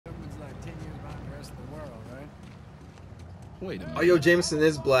Wait a minute. Oh, yo, Jameson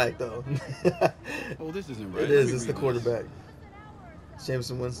is black, though. Oh, this isn't right. It is. It's the quarterback.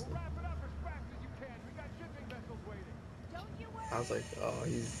 Jameson Winston. I was like, oh,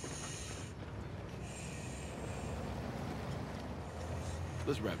 he's...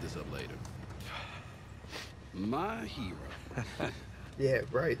 Let's wrap this up later. My hero. Yeah,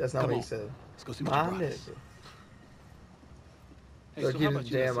 right. That's not Come what on. he said. Let's go see what My you brought us. nigga. Hey, Look, so he how was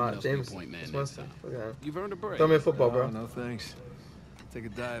about you let jam someone out. else be Jameson. point man It's next Winston. time? Look at him. You've earned a break. Throw me in football, bro. No thanks. Take a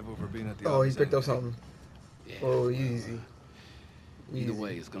dive over being at the Oh, he office picked up anyway. something. Yeah. Oh, easy. Either Easy.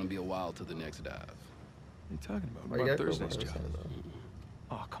 way, it's gonna be a while to the next dive. What are you talking about? Oh, you What gotta about go Thursday's by job? Thursday,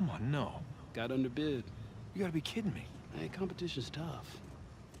 though. Oh, come on, no. Got underbid. You gotta be kidding me. Hey, competition's tough.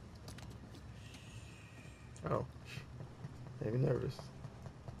 Oh. Maybe nervous.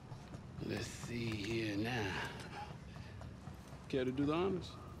 Let's see here now. Care to do the honors?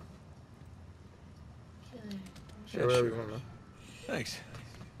 Sure, whatever you want, man. Thanks.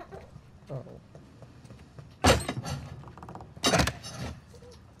 Oh.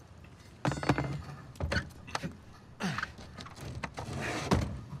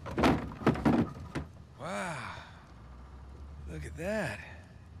 Wow. Look at that.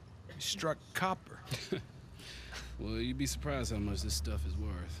 You struck copper. Well, you'd be surprised how much this stuff is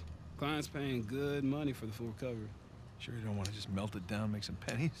worth. Client's paying good money for the full cover. Sure you don't want to just melt it down, make some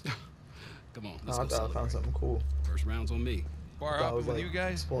pennies? Come on, Oh, let's I go thought I found celebrate. something cool. First round's on me. Bar I thought it hopping was with like you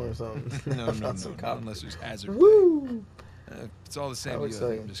guys? exploring something. No, I no, found no, some not copper. unless there's hazard pay. Woo! If it's all the same How to you, I think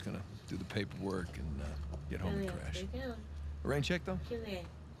exciting. I'm just gonna do the paperwork and get home and crash. A rain check, though?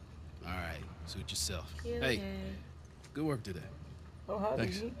 All right, suit yourself. Hey, good work today. Oh, hi,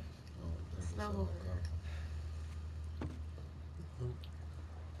 Thanks. Dee. Snuggle.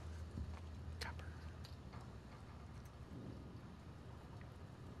 Copper.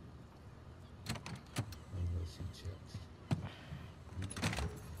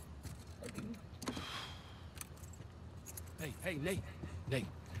 Hey, Nate. Nate,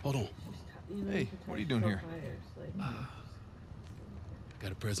 hold on. Hey, what are you doing here?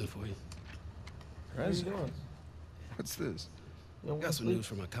 Got a present for you. What are you doing? What's this? You don't Got wanna some sleep? news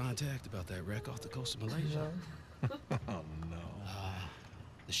from a contact about that wreck off the coast of Malaysia. Oh, no.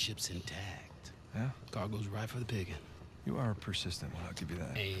 The ship's intact. Yeah? Cargo's right for the picking. You are persistent one, I'll give you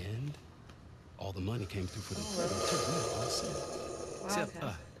that. And all the money came through for the crew, too. All set. Except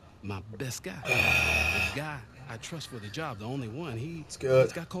my best guy. The guy I trust for the job, the only one. He's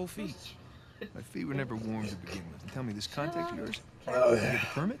good. got cold feet. My feet were never warm to begin with. And tell me, this contact of yours? Oh, Did you yeah. get the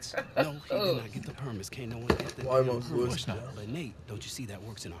permits? No, he did not get the permits. Can't no one get the Why damn most permits. Lewis not? But Nate, don't you see that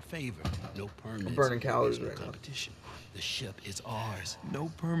works in our favor? No permits. I'm burning calories means no right now. competition. The ship is ours.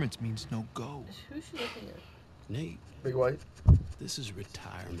 No permits means no go. Who's she looking at? Nate, Big white. this is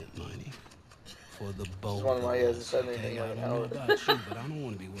retirement money for the boat. wondering why he hasn't said anything I like don't know Howard. about you, but I don't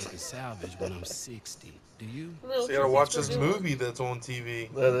want to be working salvage when I'm 60. Do you? Little So you gotta Trixie's watch still this doing it. movie that's on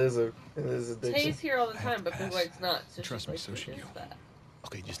TV. That is a addiction. Tay's here all the I have time, to but Big pass. White's not. So Trust she's me, like, so should "Who you." is that?"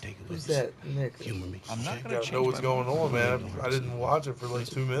 Okay, just take it Who's with that, Nick? Humor me. I'm not You gonna gotta change know what's my going mind. on, man. I didn't watch it for like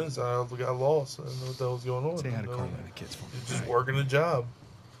 2 minutes. I got lost. I didn't know what the hell was going on. Say hi to No. Carla and the kids for me. Just working a job.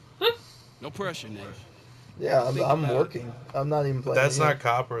 No pressure, Nate. Yeah, Think I'm about it. working. I'm not even playing. That's the not game.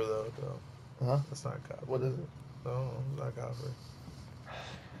 copper though. Huh? That's not copper. What is it? No, it's not copper.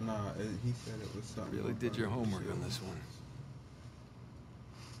 Nah, he said it was something. Really did your homework on this one.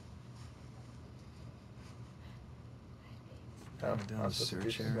 Oh, Down I'm the supposed to do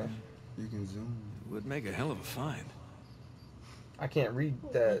search some area. stuff. You can zoom. It would make a hell of a find. I can't read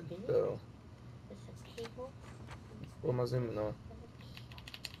that though. It's a cable. What am I zooming on?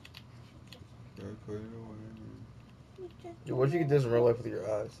 Gotta put it away. Dude, what if you could do this in real life with your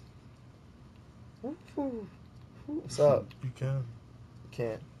eyes? What's up? You can. You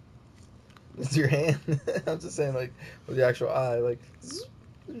can't. It's your hand. I'm just saying, like, with the actual eye, like.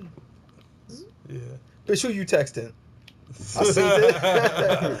 Yeah. Bitch, who you texting? I seen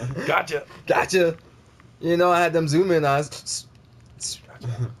it. Gotcha. Gotcha. You know, I had them zoom in eyes.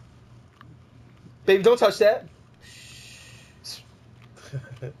 Baby, don't touch that.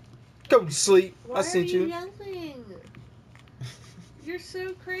 Go to sleep. Why I seen are you you. yelling? You're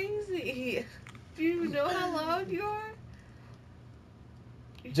so crazy. Do you know how loud you are?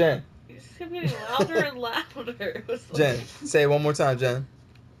 Jen, You just kept getting louder and louder. It was like, Jen, say it one more time, Jen.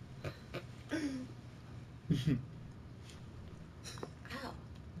 Ow.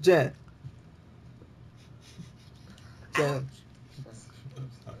 Jen. Jen.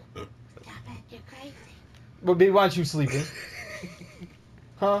 Stop it. You're crazy. Well, baby, why aren't you sleeping?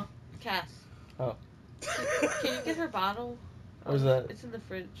 Huh? Cass. Oh. Can you get her bottle? Where's that? It's in the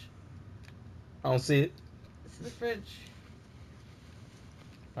fridge. I don't see it. It's in the fridge.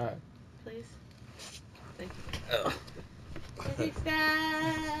 Alright. Please. Thank you. Oh. Thanks,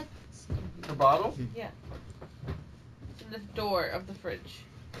 Dad. The bottle? Yeah. It's in the door of the fridge.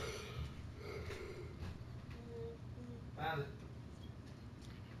 Found it.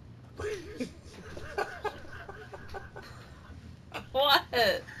 What?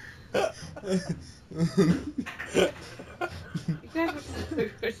 You guys are so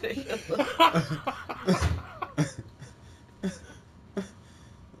ridiculous.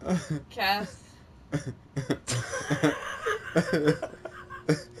 Cass.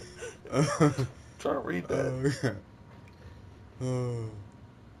 Trying to read that.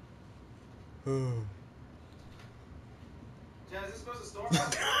 Jazz, is this supposed to store?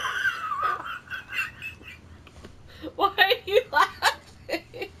 Why are you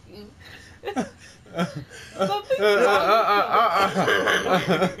laughing? Something's wrong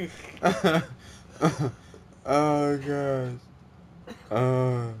with Oh gosh.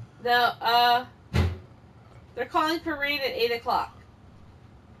 No, they're calling for rain at 8 o'clock.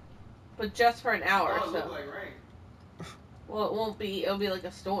 But just for an hour, Oh, it so. looked like rain. Well, it won't be. It'll be like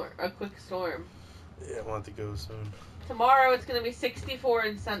a storm, a quick storm. Yeah, I want to go soon. Tomorrow it's gonna be 64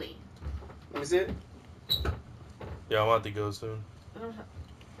 and sunny. Let me see it. Yeah, I want to go soon. I don't have...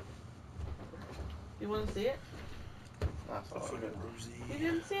 You want to see it? That's I all forgot right. You Rosie.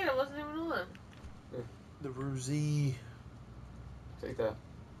 didn't see it. It wasn't even on. The Rosie. Take that.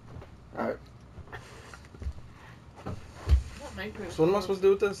 Alright. What microwave? So what am I supposed to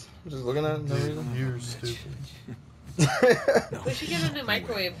do with this? I'm just looking at it? No reason? You're stupid. We should get a new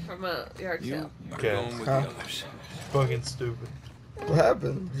microwave from a yard You sale. are Okay. going with Huh? the others. Fucking stupid. What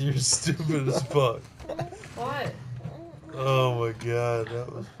happened? You're stupid as fuck. What? Oh my god,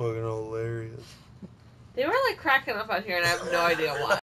 that was fucking hilarious. They were like cracking up out here, and I have no idea why.